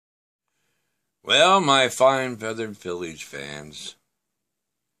Well, my fine feathered Phillies fans,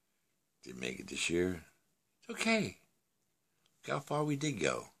 didn't make it this year. It's okay. Look how far we did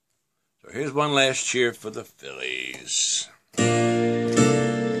go. So here's one last cheer for the Phillies.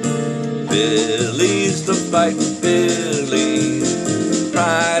 Phillies, the fighting Phillies,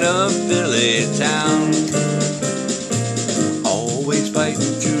 pride of Philly town. Always fighting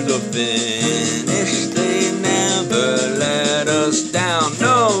to the finish, they never let us down.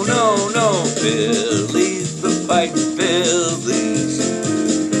 No, no, no. Phillies, the fighting Phillies,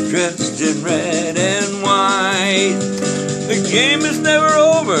 dressed in red and white. The game is never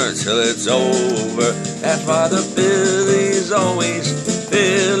over till it's over. That's why the Phillies always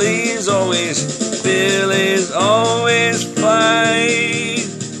fight.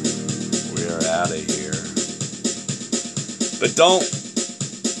 We're out of here. But don't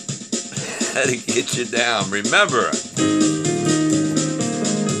let it get you down. Remember,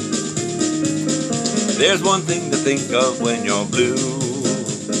 there's one thing to think of when you're blue.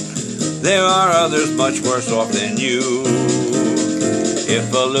 There are others much worse off than you.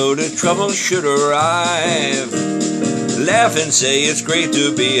 If a load of trouble should arrive, laugh and say it's great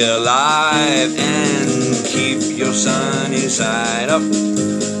to be alive, and keep your sunny side up,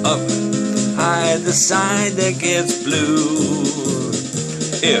 up, hide the side that gets blue.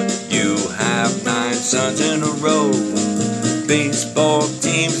 If you have 9 suns in a row, baseball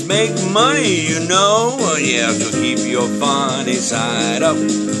teams make money, you know. Yeah, so keep your funny side up,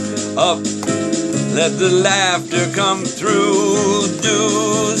 up. Let the laughter come through.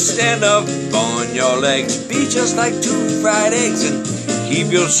 Do stand up on your legs. Be just like 2 fried eggs. And keep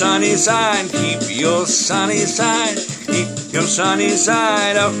your sunny side. Keep your sunny side. Keep your sunny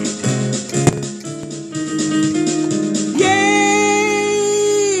side up. Yay!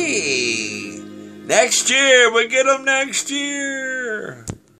 Next year. We'll get them next year.